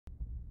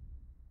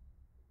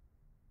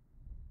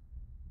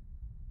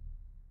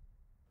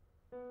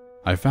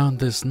I found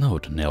this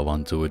note nailed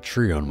onto a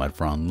tree on my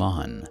front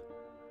lawn.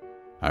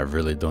 I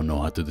really don't know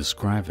how to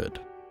describe it.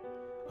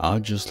 I'll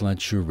just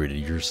let you read it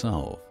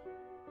yourself.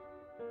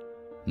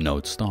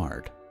 Note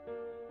start.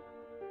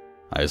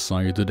 I saw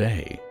you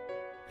today.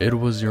 It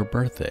was your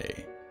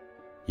birthday.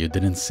 You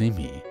didn't see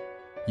me.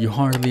 You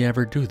hardly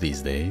ever do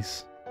these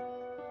days.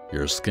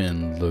 Your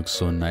skin looks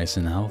so nice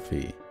and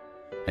healthy,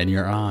 and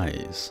your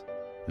eyes,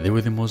 they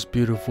were the most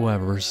beautiful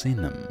I've ever seen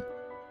them.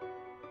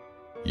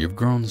 You've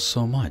grown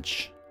so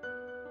much.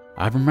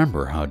 I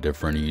remember how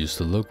different you used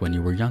to look when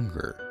you were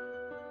younger.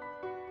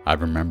 I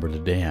remember the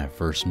day I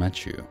first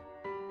met you.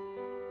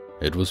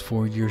 It was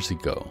 4 years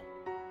ago.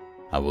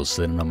 I was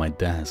sitting on my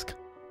desk,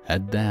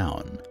 head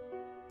down,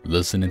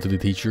 listening to the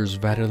teachers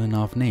rattling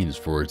off names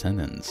for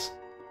attendance.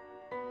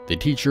 The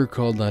teacher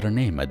called out a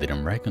name I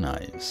didn't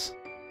recognize,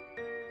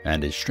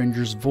 and a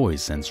stranger's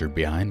voice answered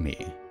behind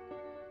me.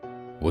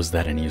 Was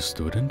that a new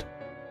student?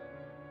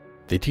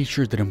 The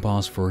teacher didn't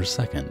pause for a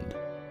second,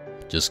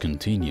 just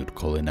continued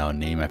calling out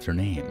name after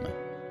name.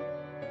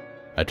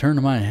 I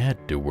turned my head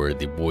to where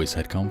the voice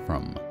had come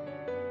from.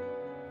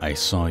 I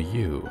saw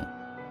you,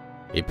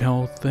 a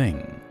pale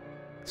thing,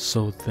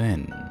 so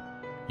thin,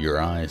 your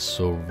eyes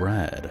so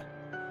red,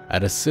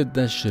 at a seat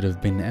that should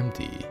have been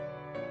empty.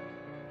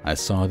 I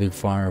saw the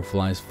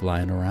fireflies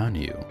flying around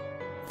you,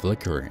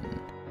 flickering,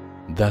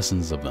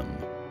 dozens of them,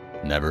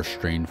 never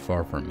straying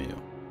far from you.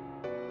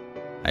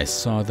 I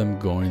saw them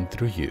going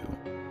through you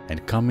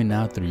and coming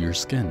out through your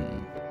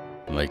skin,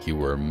 like you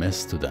were a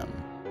mist to them.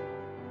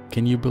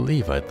 Can you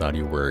believe I thought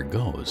you were a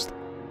ghost?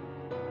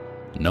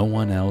 No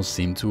one else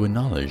seemed to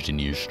acknowledge the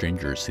new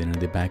stranger sitting in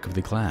the back of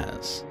the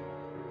class.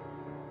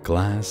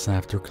 Class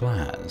after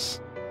class,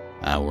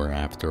 hour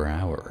after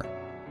hour,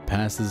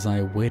 passed as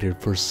I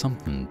waited for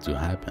something to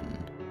happen,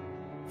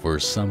 for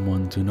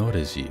someone to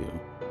notice you,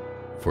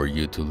 for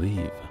you to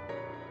leave,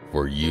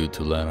 for you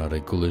to let out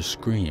a ghoulish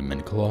scream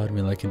and claw at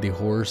me like in the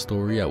horror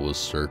story I was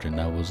certain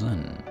I was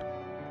in.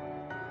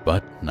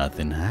 But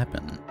nothing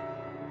happened.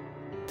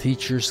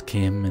 Teachers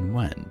came and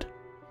went,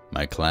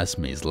 my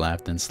classmates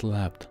laughed and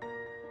slept,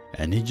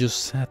 and he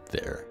just sat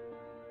there.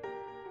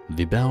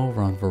 The bell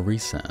rang for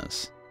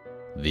recess.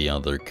 The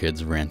other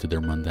kids ran to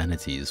their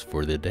mundanities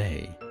for the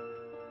day,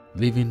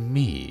 leaving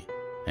me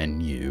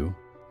and you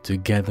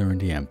together in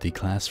the empty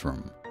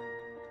classroom.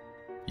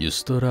 You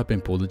stood up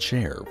and pulled a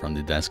chair from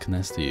the desk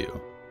next to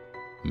you,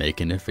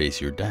 making it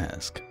face your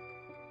desk.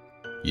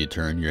 You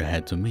turned your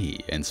head to me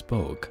and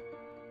spoke.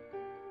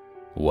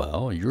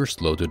 Well, you're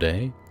slow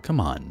today.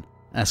 Come on,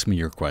 ask me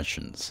your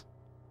questions.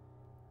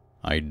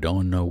 I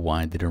don't know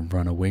why I didn't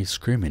run away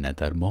screaming at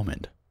that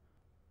moment.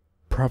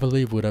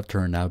 Probably would have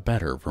turned out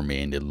better for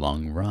me in the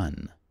long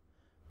run,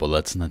 but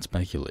let's not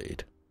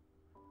speculate.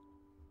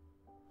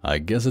 I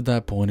guess at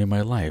that point in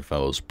my life I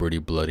was pretty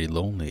bloody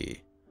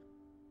lonely.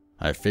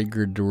 I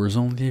figured there was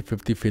only a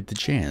 50-50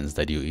 chance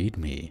that you eat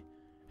me,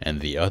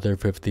 and the other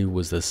 50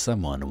 was that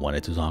someone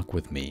wanted to talk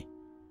with me.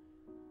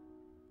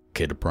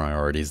 Kid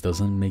priorities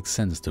doesn't make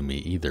sense to me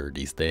either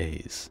these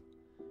days.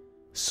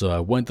 So I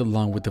went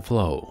along with the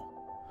flow.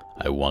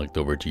 I walked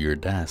over to your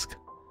desk,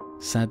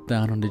 sat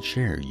down on the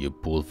chair you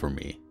pulled for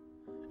me,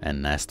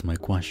 and asked my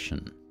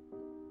question.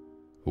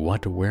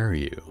 What were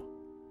you?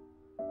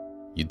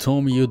 You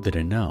told me you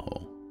didn't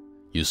know.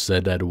 You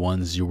said that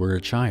once you were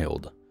a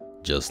child,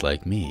 just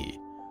like me,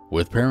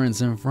 with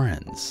parents and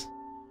friends.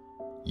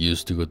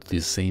 Used to go to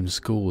the same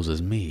schools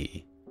as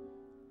me.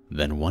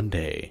 Then one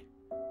day,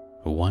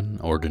 one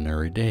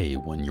ordinary day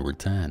when you were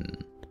 10,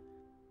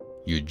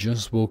 you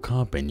just woke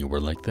up and you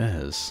were like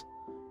this,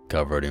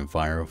 covered in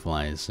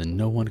fireflies, and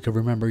no one could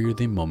remember you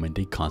the moment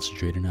they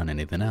concentrated on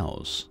anything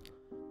else.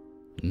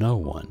 No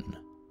one,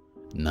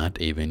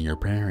 not even your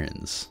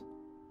parents.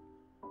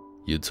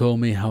 You told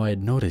me how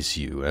I'd notice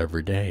you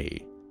every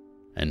day,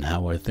 and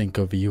how I think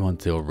of you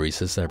until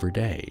recess every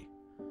day,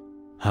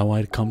 how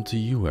I'd come to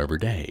you every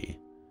day,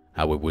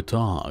 how we would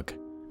talk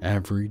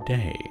every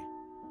day,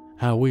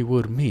 how we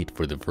would meet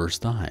for the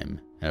first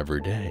time every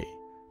day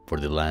for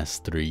the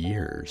last 3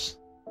 years,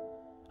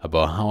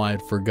 about how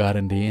I'd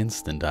forgotten the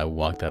instant I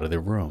walked out of the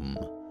room,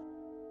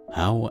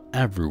 how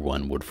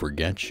everyone would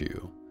forget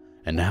you,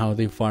 and how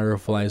the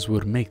fireflies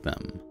would make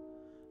them,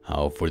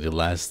 how for the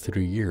last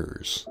 3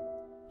 years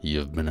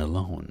you've been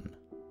alone.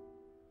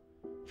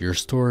 Your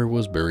story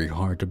was very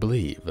hard to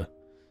believe,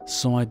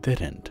 so I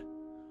didn't.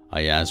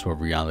 I asked what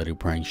reality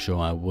prank show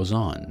I was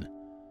on.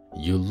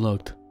 You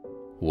looked,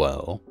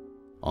 well,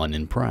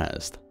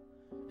 unimpressed,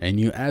 and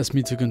you asked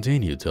me to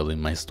continue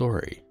telling my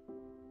story.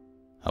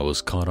 I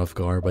was caught off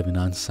guard by the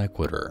non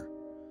sequitur.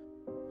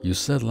 You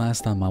said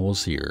last time I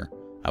was here,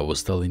 I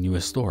was telling you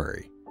a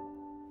story,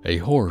 a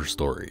horror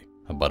story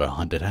about a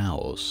haunted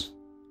house.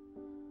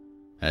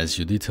 As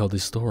you detailed the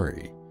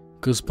story,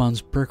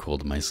 goosebumps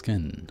prickled my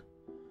skin.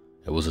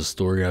 It was a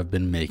story I've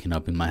been making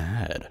up in my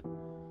head,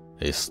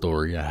 a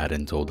story I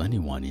hadn't told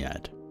anyone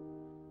yet.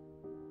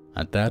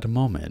 At that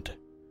moment,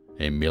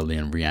 a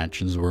million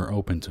reactions were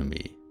open to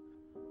me,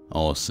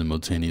 all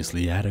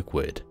simultaneously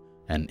adequate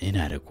and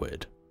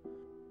inadequate.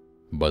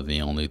 but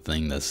the only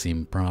thing that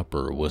seemed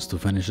proper was to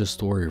finish the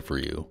story for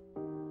you.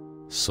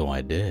 So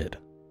I did.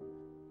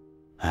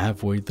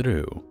 Halfway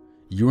through,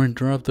 you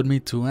interrupted me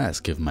to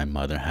ask if my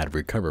mother had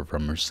recovered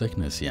from her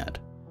sickness yet.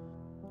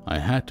 I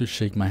had to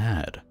shake my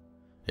head,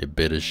 a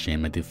bit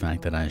ashamed at the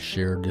fact that I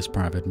shared this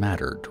private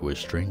matter to a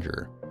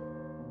stranger.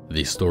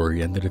 The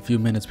story ended a few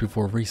minutes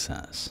before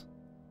recess.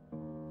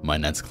 My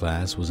next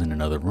class was in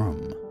another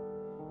room.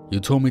 You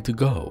told me to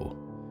go.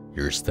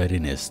 Your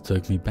steadiness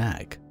took me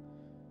back.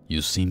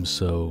 You seemed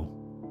so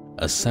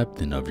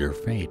accepting of your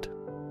fate,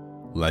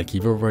 like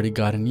you've already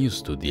gotten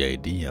used to the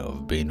idea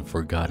of being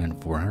forgotten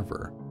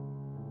forever.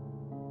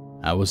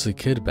 I was a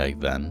kid back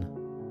then.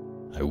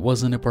 I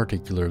wasn't a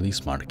particularly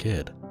smart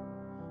kid,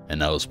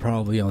 and I was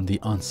probably on the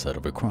onset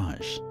of a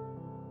crush,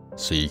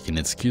 so you can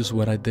excuse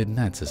what I did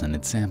next as an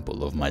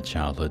example of my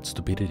childhood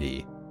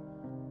stupidity.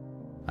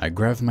 I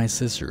grabbed my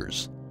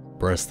scissors,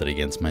 pressed it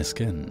against my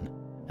skin,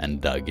 and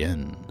dug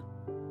in.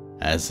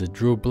 As it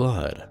drew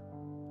blood,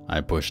 I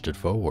pushed it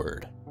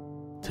forward,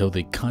 till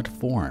the cut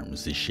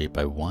forms the shape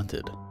I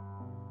wanted.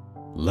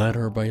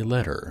 Letter by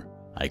letter,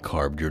 I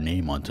carved your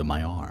name onto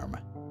my arm.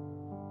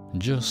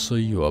 Just so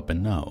you up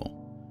and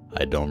know,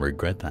 I don't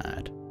regret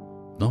that.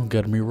 Don't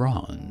get me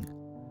wrong.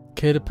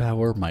 Kid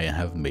power might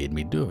have made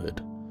me do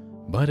it,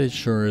 but it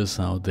sure as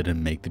hell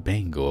didn't make the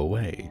pain go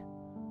away.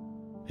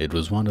 It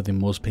was one of the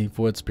most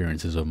painful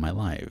experiences of my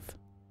life.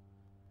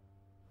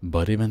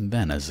 But even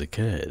then, as a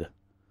kid,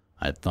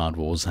 I thought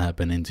what was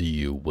happening to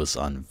you was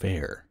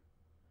unfair.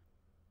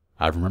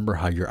 I remember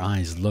how your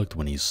eyes looked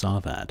when you saw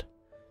that,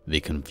 the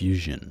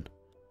confusion.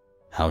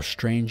 How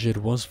strange it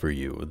was for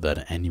you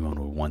that anyone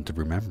would want to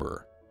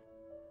remember.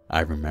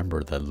 I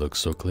remember that look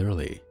so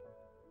clearly.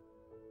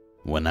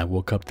 When I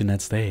woke up the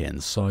next day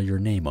and saw your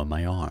name on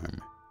my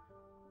arm,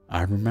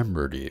 I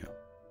remembered you.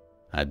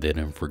 I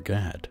didn't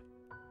forget.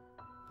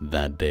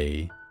 That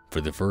day,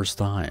 for the first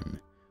time,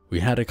 we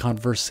had a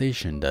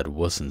conversation that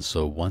wasn't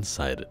so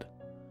one-sided.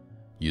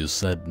 You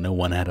said no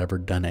one had ever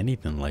done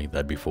anything like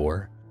that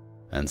before,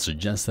 and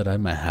suggested I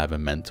might have a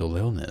mental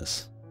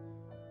illness.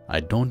 I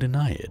don't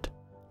deny it.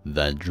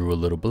 That drew a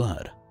little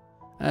blood.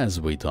 As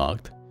we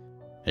talked,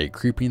 a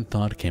creeping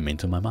thought came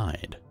into my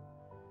mind.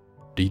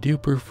 Did you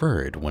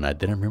prefer it when I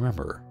didn't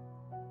remember?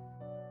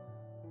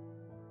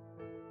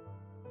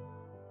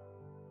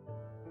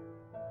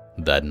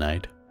 That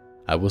night,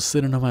 I was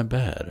sitting on my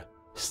bed,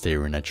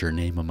 staring at your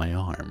name on my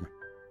arm,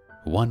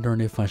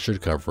 wondering if I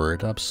should cover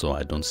it up so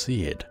I don't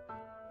see it,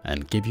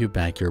 and give you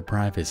back your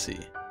privacy.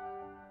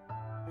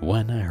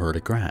 When I heard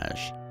a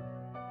crash,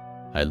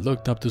 I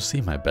looked up to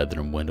see my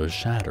bedroom window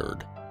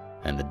shattered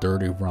and a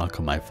dirty rock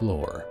on my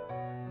floor.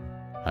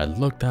 I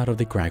looked out of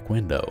the crack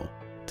window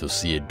to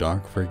see a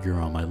dark figure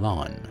on my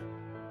lawn.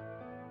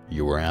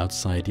 You were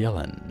outside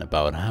yelling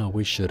about how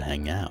we should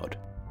hang out.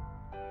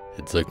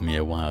 It took me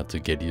a while to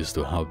get used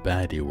to how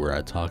bad you were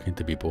at talking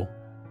to people.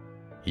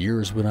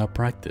 Years without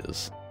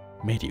practice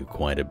made you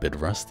quite a bit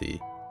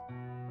rusty.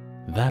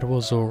 That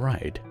was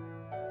alright.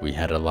 We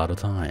had a lot of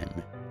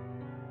time.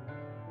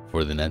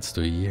 For the next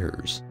 2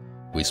 years,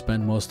 we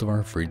spent most of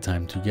our free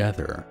time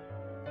together.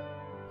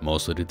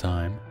 Most of the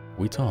time,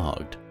 we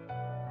talked.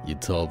 You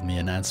told me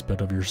an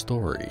aspect of your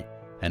story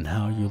and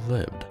how you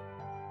lived.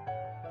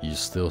 You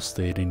still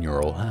stayed in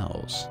your old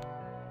house.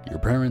 Your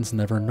parents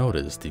never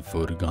noticed the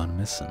food gone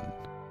missing,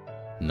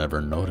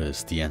 never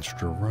noticed the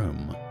extra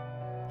room,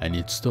 and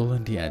you'd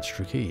stolen the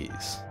extra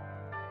keys.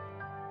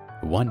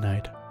 One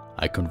night,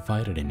 I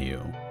confided in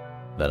you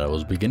that I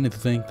was beginning to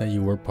think that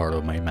you were part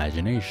of my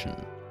imagination.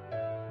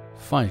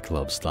 Fight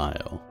Club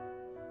style.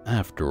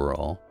 After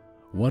all,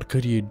 what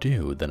could you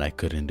do that I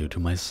couldn't do to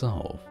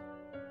myself?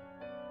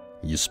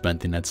 You spent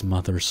the next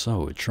month or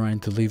so trying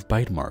to leave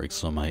bite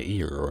marks on my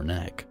ear or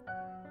neck.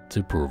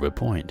 To prove a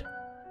point,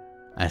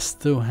 I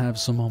still have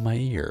some on my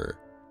ear,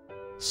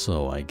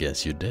 so I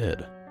guess you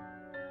did.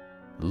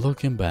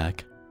 Looking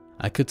back,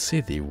 I could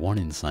see the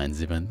warning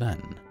signs even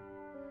then.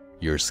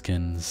 Your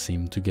skin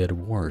seemed to get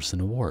worse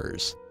and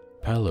worse,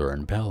 paler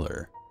and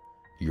paler.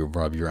 You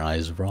rub your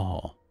eyes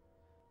raw.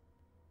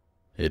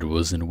 It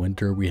was in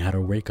winter we had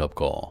a wake-up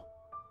call.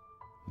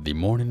 The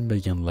morning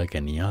began like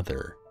any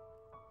other.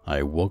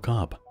 I woke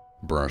up,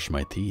 brushed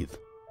my teeth,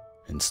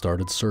 and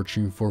started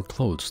searching for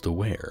clothes to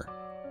wear.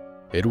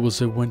 It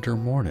was a winter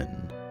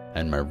morning,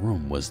 and my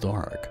room was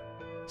dark,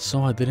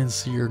 so I didn't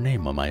see your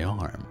name on my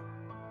arm.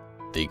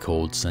 The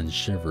cold sent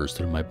shivers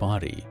through my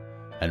body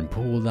and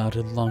pulled out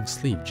a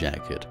long-sleeve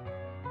jacket.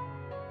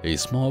 A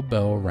small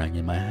bell rang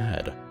in my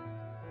head.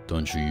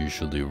 Don't you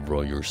usually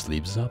roll your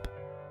sleeves up?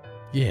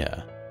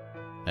 Yeah.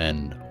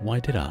 And why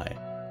did I?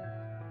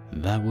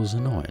 That was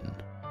annoying.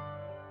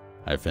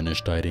 I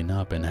finished tidying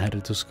up and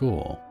headed to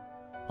school.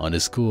 On the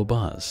school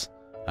bus,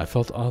 I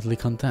felt oddly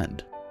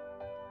content.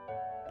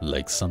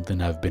 Like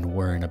something I've been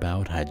worrying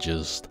about had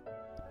just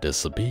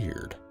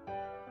disappeared.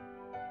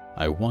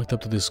 I walked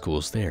up to the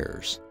school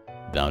stairs,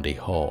 down the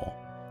hall,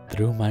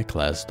 through my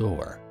class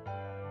door,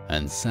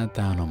 and sat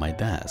down on my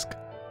desk.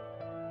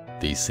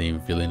 The same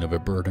feeling of a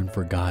burden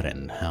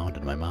forgotten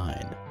hounded my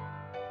mind.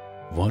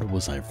 What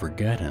was I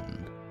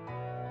forgetting?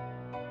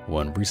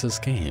 When recess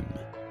came,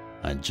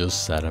 I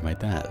just sat at my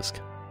desk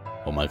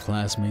while my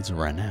classmates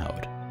ran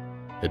out.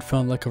 It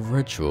felt like a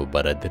ritual,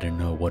 but I didn't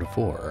know what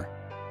for.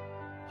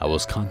 I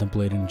was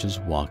contemplating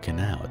just walking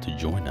out to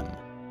join them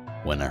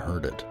when I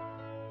heard it.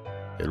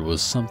 It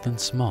was something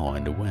small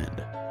in the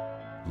wind,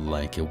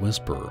 like a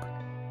whisper,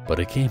 but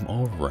it came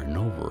over and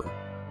over,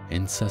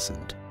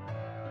 incessant.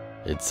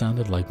 It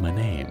sounded like my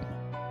name.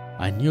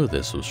 I knew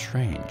this was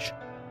strange,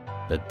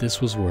 that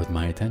this was worth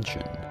my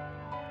attention,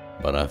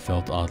 but I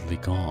felt oddly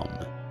calm.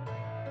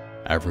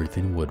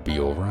 Everything would be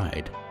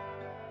alright.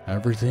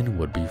 Everything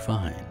would be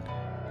fine.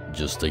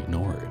 Just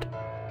ignore it.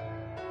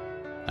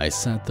 I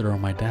sat there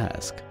on my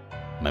desk,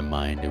 my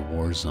mind a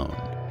war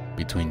zone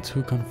between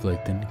two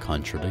conflicting,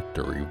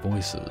 contradictory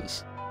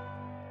voices,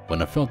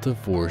 when I felt a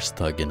force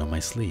tugging on my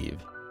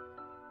sleeve.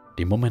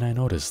 The moment I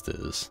noticed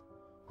this,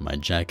 my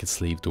jacket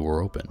sleeve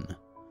tore open.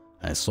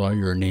 I saw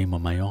your name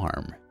on my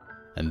arm,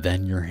 and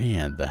then your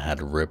hand that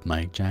had ripped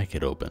my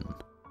jacket open.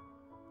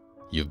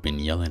 You've been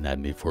yelling at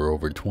me for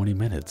over 20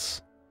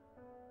 minutes.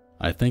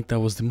 I think that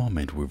was the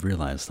moment we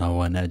realized how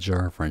on edge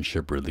our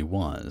friendship really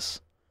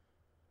was.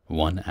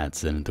 One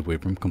accident away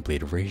from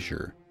complete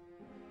erasure.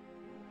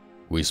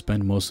 We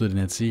spent most of the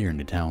next year in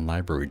the town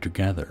library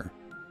together,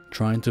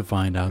 trying to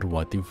find out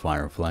what the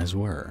fireflies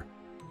were.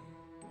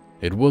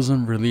 It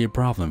wasn't really a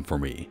problem for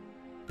me,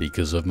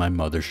 because of my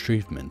mother's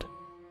treatment.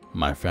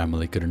 My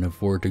family couldn't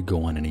afford to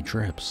go on any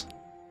trips,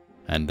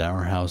 and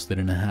our house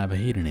didn't have a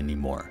heating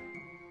anymore,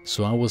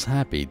 so I was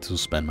happy to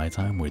spend my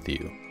time with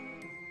you.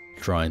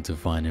 Trying to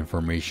find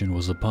information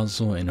was a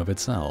puzzle in of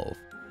itself.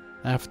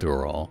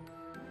 After all,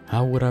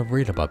 how would I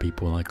read about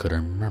people I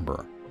couldn't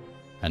remember?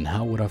 And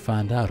how would I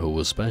find out who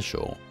was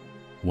special,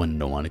 when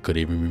no one could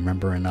even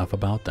remember enough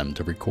about them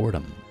to record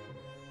them?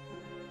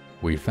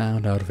 We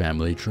found out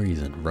family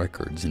trees and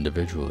records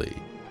individually.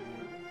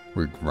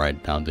 We'd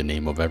write down the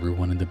name of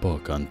everyone in the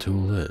book on 2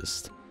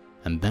 lists,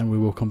 and then we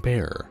will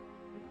compare.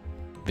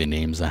 The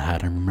names I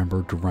hadn't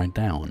remembered to write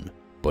down,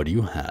 but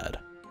you had,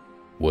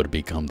 would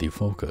become the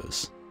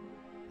focus.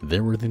 They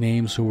were the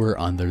names who were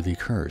under the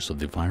curse of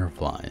the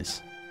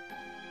fireflies.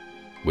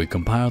 We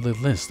compiled a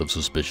list of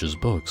suspicious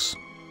books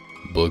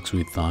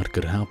we thought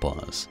could help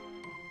us,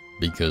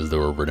 because they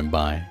were written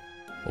by,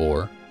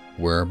 or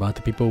were about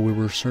the people we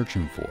were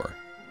searching for.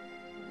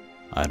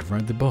 I'd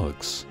read the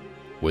books,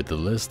 with the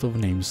list of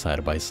names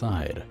side by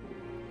side,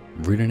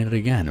 reading it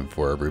again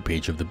for every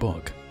page of the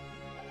book.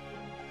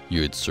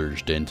 You had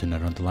searched the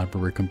internet on the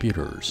library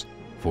computers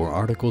for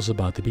articles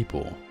about the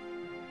people.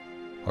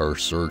 Our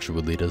search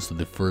would lead us to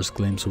the first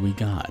glimpse we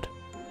got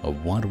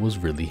of what was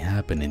really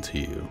happening to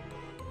you.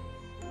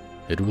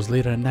 It was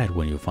late at night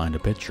when you find a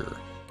picture.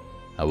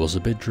 I was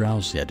a bit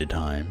drowsy at the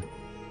time,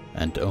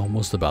 and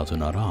almost about to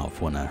nod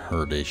off when I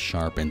heard a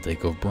sharp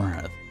intake of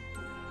breath.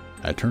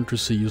 I turned to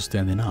see you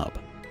standing up,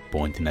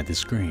 pointing at the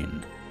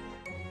screen.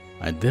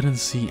 I didn't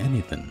see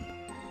anything.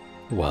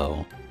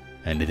 Well,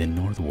 anything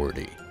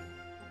noteworthy.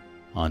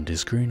 On the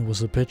screen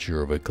was a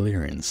picture of a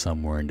clearing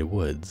somewhere in the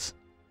woods.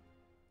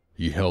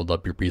 You held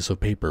up your piece of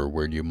paper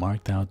where you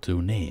marked out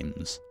 2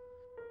 names.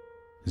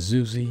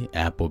 Susie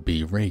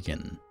Appleby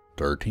Reagan,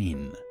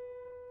 13.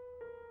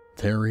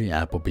 Terry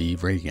Appleby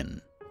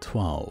Reagan,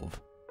 12.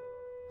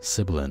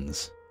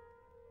 Siblings.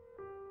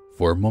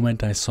 For a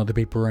moment I saw the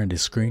paper and the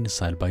screen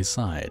side by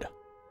side,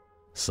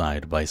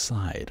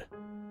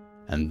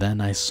 and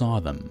then I saw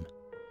them,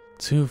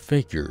 2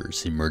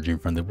 figures emerging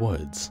from the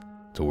woods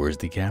towards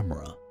the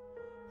camera.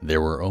 They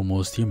were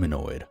almost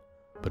humanoid,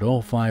 but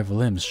all 5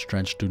 limbs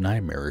stretched to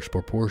nightmarish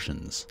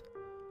proportions.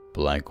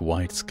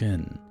 Black-white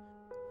skin,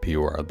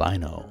 pure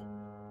albino,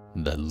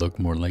 that looked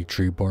more like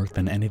tree bark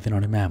than anything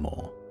on a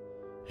mammal.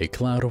 A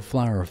cloud of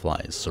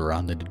fireflies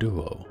surrounded the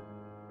duo.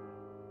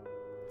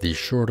 The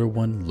shorter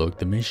one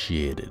looked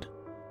emaciated.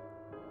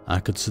 I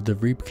could see the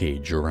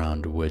ribcage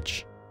around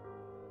which...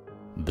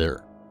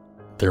 Their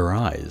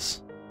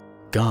eyes.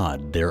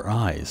 God, their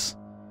eyes.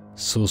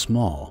 So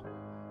small,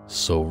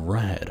 so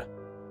red.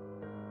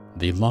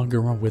 The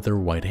longer one with their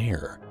white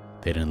hair,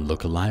 they didn't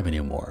look alive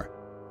anymore.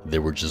 They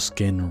were just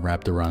skin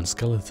wrapped around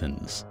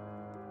skeletons.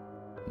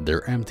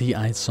 Their empty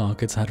eye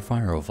sockets had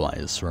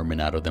fireflies swarming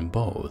out of them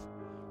both,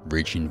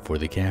 reaching for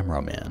the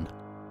cameraman.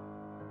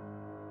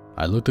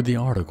 I looked at the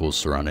articles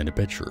surrounding the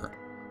picture.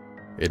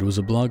 It was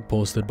a blog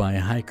posted by a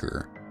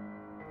hiker,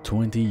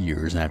 20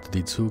 years after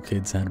the 2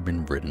 kids had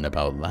been written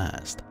about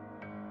last.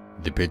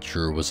 The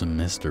picture was a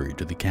mystery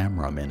to the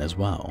cameraman as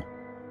well.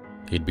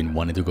 He'd been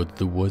wanting to go to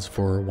the woods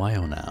for a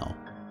while now,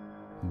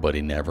 but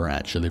he never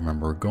actually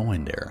remembered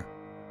going there.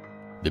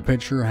 The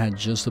picture had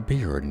just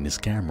appeared in his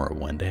camera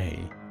one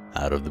day,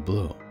 out of the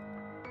blue.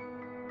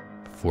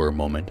 For a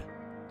moment,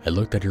 I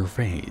looked at your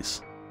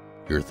face,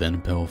 your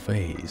thin pale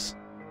face,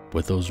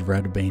 with those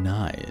red vein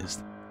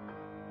eyes.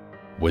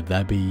 Would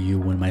that be you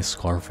when my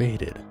scar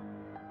faded?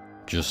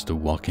 Just a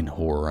walking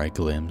horror I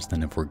glimpsed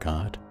and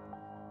forgot?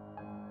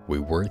 We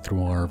worked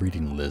through our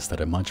reading list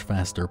at a much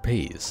faster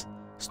pace,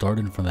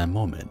 starting from that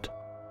moment.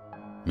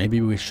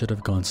 Maybe we should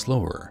have gone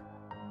slower,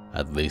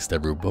 At least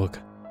every book,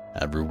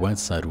 every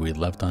website we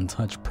left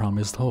untouched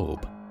promised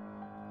hope.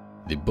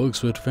 The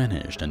books we'd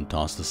finished and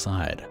tossed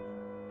aside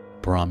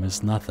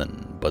promised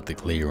nothing but the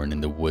clearing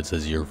in the woods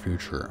as your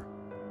future.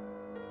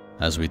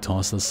 As we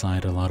tossed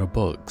aside a lot of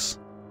books,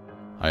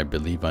 I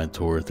believe I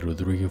tore through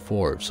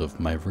 3/4 of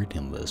my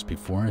reading list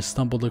before I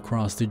stumbled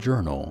across the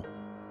journal.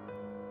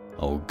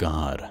 Oh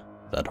God,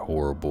 that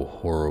horrible,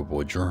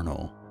 horrible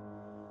journal.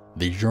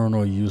 The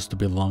journal used to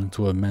belong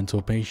to a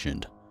mental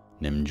patient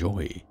named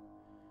Joey,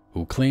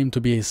 who claimed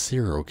to be a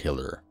serial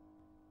killer.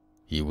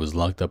 He was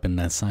locked up in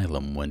an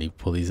asylum when the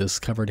police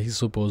discovered his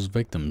supposed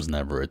victims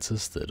never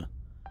existed.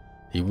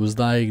 He was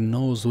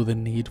diagnosed with a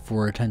need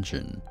for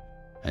attention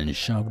and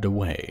shoved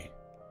away.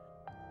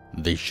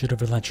 They should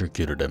have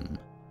electrocuted him.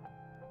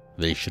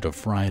 They should have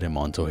fried him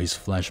until his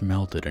flesh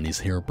melted and his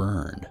hair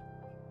burned.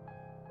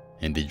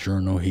 In the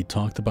journal, he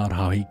talked about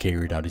how he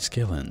carried out his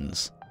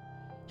killings.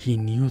 He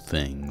knew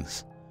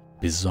things,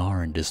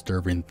 bizarre and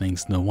disturbing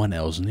things no one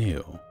else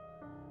knew.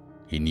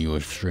 He knew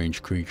of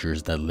strange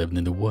creatures that lived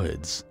in the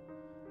woods.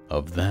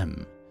 Of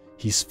them,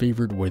 his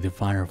favorite were the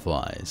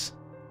fireflies.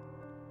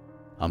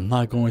 I'm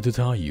not going to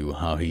tell you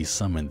how he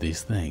summoned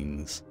these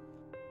things.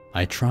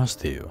 I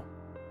trust you.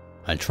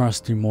 I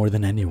trust you more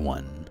than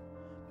anyone.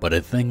 But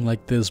a thing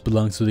like this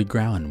belongs to the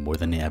ground more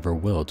than it ever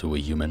will to a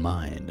human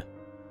mind.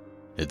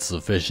 It's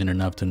sufficient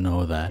enough to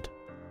know that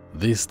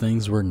these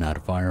things were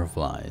not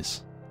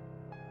fireflies.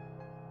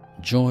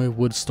 Joy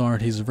would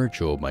start his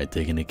ritual by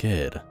taking a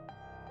kid,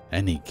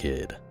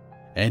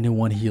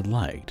 anyone he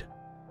liked.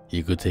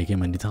 He could take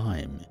him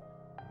anytime,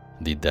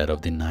 the dead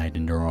of the night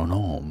in their own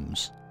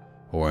homes,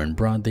 or in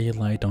broad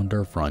daylight on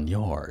their front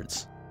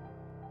yards.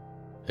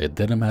 It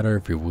didn't matter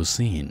if he was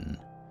seen.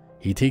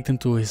 He'd take them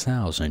to his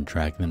house and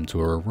drag them to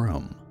her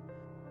room.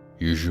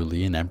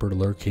 Usually an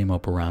emperor came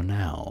up around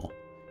now.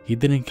 He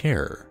didn't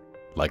care.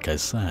 Like I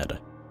said,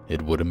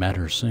 it wouldn't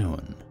matter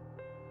soon.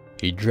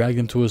 He dragged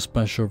them to a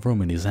special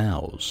room in his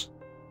house.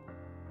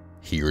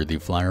 Here the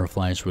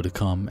fireflies would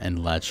come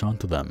and latch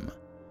onto them.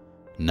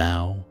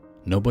 Now,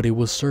 nobody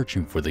was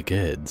searching for the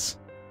kids.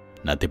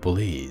 Not the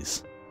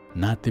police.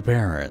 Not the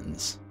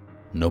parents.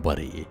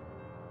 Nobody.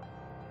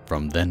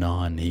 From then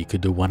on, he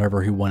could do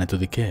whatever he wanted to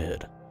the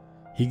kid.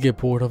 He'd get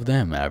bored of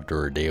them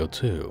after a day or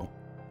two,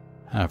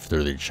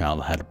 after the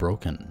child had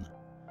broken.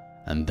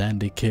 And then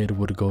the kid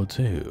would go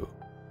too.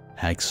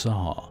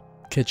 Hacksaw,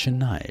 kitchen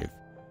knife,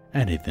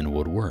 anything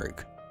would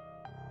work.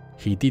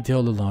 He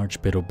detailed a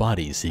large pit of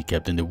bodies he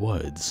kept in the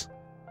woods,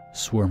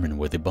 swarming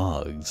with the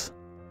bugs.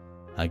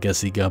 I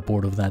guess he got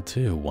bored of that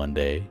too one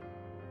day.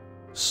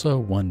 So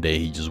one day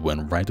he just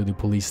went right to the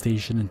police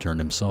station and turned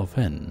himself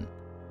in.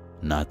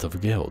 Not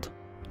of guilt.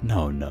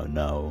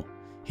 No.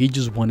 He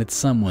just wanted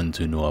someone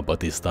to know about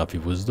the stuff he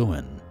was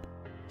doing.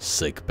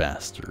 Sick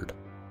bastard.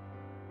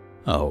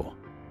 Oh,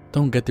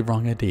 don't get the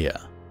wrong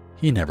idea.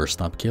 He never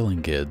stopped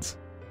killing kids.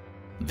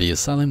 The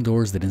asylum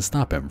doors didn't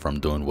stop him from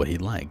doing what he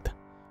liked.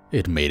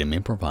 It made him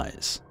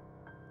improvise.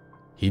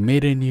 He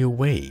made a new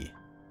way.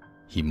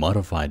 He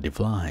modified the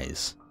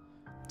flies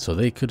so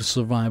they could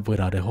survive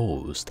without a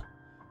host,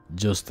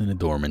 just in a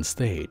dormant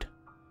state.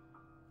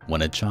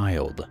 When a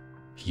child,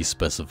 he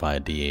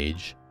specified the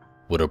age,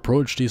 would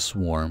approach the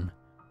swarm,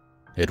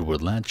 it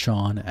would latch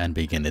on and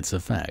begin its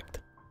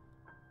effect.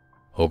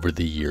 Over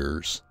the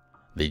years,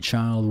 the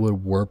child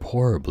would warp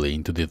horribly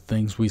into the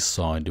things we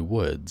saw in the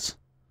woods.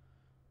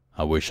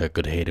 I wish I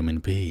could hate him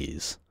in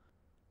peace.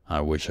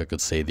 I wish I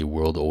could say the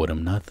world owed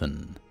him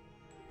nothing,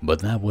 but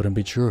that wouldn't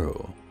be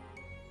true.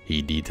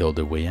 He detailed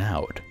the way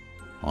out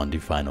on the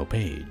final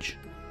page.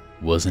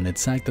 Was an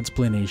exact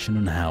explanation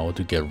on how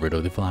to get rid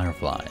of the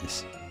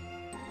fireflies.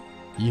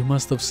 You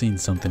must have seen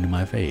something in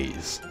my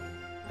face.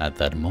 At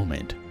that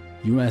moment,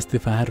 you asked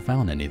if I had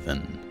found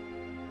anything.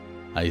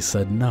 I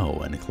said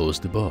no and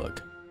closed the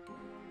book.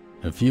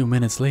 A few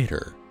minutes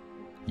later,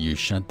 you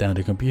shut down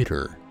the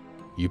computer.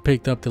 You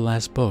picked up the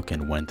last book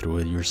and went through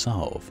it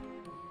yourself.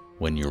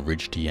 When you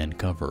reached the end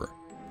cover,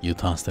 you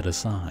tossed it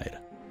aside.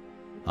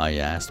 I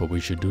asked what we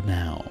should do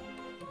now.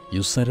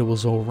 You said it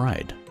was all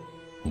right.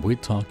 We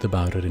talked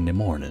about it in the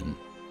morning.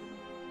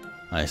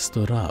 I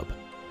stood up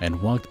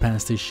and walked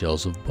past the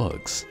shelves of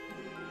books.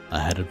 I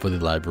headed for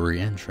the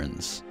library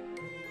entrance,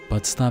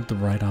 but stopped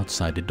right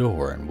outside the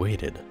door and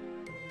waited.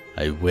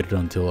 I waited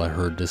until I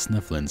heard the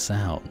sniffling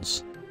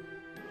sounds.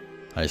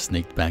 I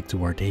sneaked back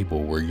to our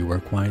table where you were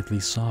quietly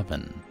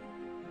sobbing.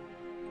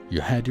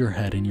 You had your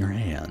head in your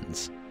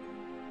hands.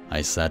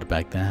 I sat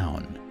back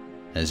down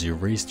as you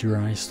raised your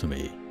eyes to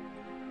me.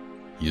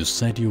 You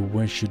said you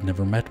wished you'd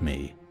never met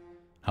me,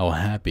 how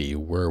happy you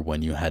were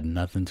when you had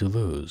nothing to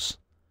lose,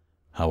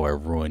 how I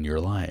ruined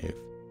your life.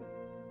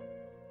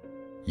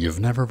 You've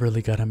never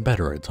really gotten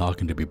better at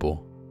talking to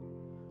people.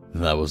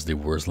 That was the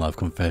worst love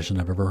confession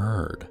I've ever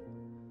heard.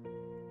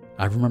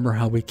 I remember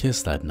how we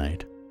kissed that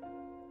night.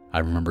 I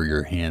remember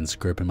your hands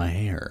gripping my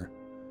hair.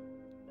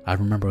 I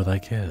remember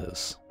that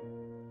kiss.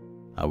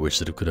 I wish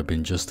that it could have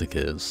been just a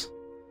kiss.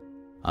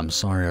 I'm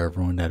sorry I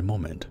ruined that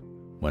moment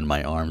when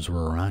my arms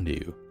were around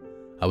you.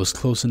 I was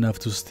close enough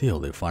to steal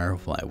the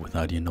firefly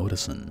without you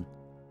noticing.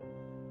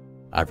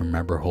 I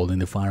remember holding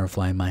the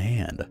firefly in my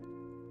hand.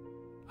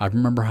 I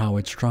remember how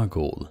it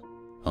struggled,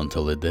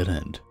 until it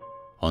didn't,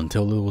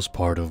 until it was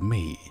part of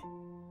me.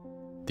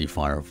 The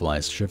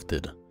fireflies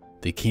shifted,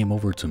 they came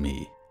over to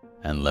me,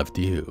 and left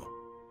you.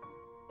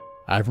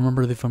 I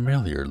remember the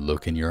familiar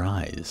look in your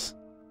eyes,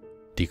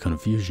 the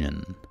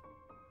confusion.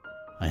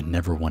 I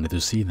never wanted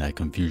to see that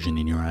confusion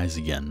in your eyes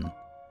again.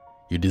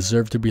 You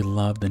deserve to be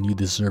loved and you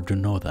deserve to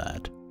know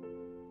that.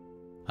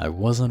 I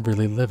wasn't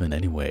really living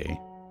anyway.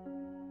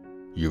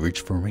 You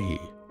reached for me.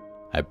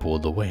 I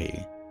pulled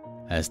away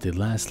as the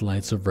last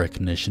lights of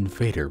recognition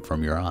faded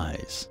from your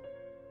eyes.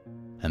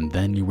 And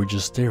then you were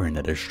just staring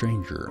at a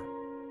stranger,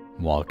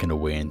 walking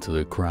away into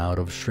the crowd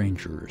of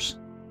strangers.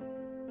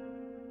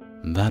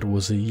 That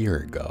was a year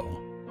ago.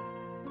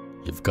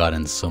 You've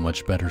gotten so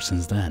much better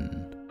since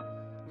then.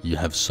 You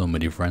have so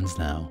many friends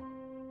now,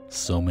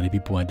 so many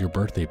people at your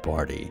birthday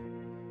party.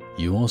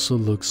 You also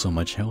look so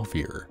much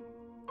healthier.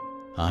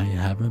 I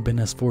haven't been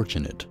as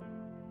fortunate.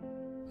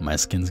 My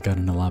skin's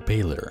gotten a lot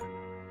paler,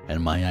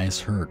 and my eyes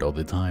hurt all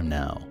the time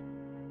now.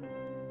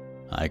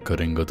 I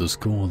couldn't go to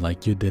school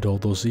like you did all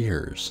those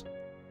years.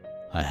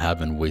 I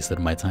haven't wasted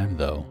my time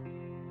though.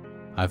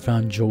 I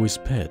found Joey's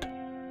pit.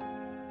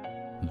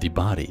 The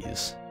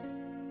bodies.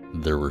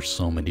 There were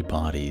so many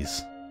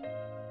bodies.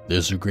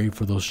 There's a grave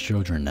for those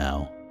children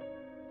now.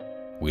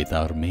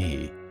 Without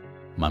me,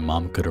 my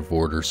mom could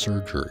afford her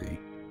surgery.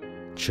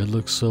 She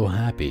looked so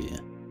happy.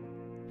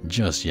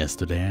 Just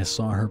yesterday I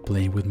saw her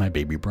playing with my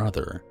baby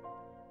brother.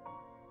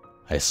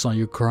 I saw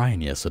you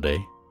crying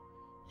yesterday.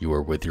 You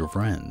were with your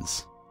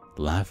friends,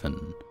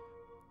 laughing.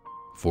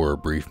 For a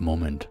brief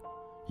moment,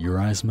 your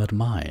eyes met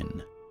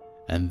mine,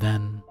 and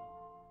then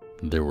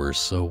they were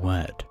so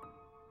wet.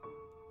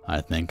 I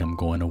think I'm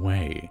going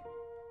away.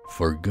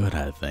 For good,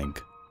 I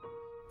think.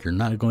 You're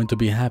not going to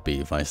be happy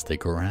if I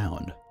stick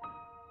around.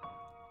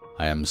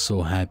 I am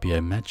so happy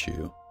I met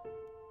you,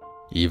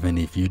 even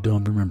if you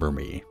don't remember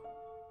me.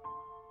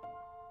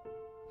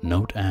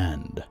 Note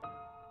and.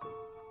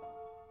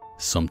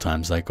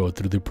 Sometimes I go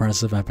through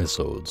depressive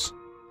episodes.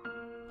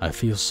 I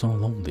feel so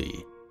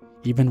lonely,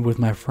 even with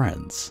my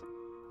friends.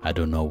 I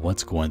don't know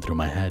what's going through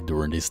my head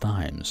during these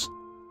times.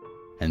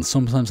 And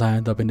sometimes I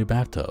end up in the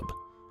bathtub,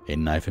 a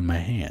knife in my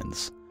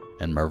hands,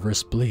 and my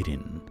wrist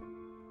bleeding.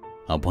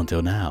 Up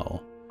until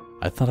now,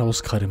 I thought I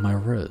was cutting my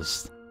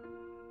wrist.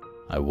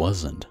 I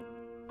wasn't.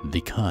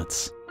 The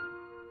cuts,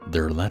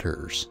 they're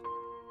letters.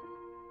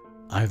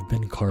 I've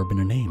been carving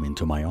a name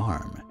into my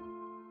arm.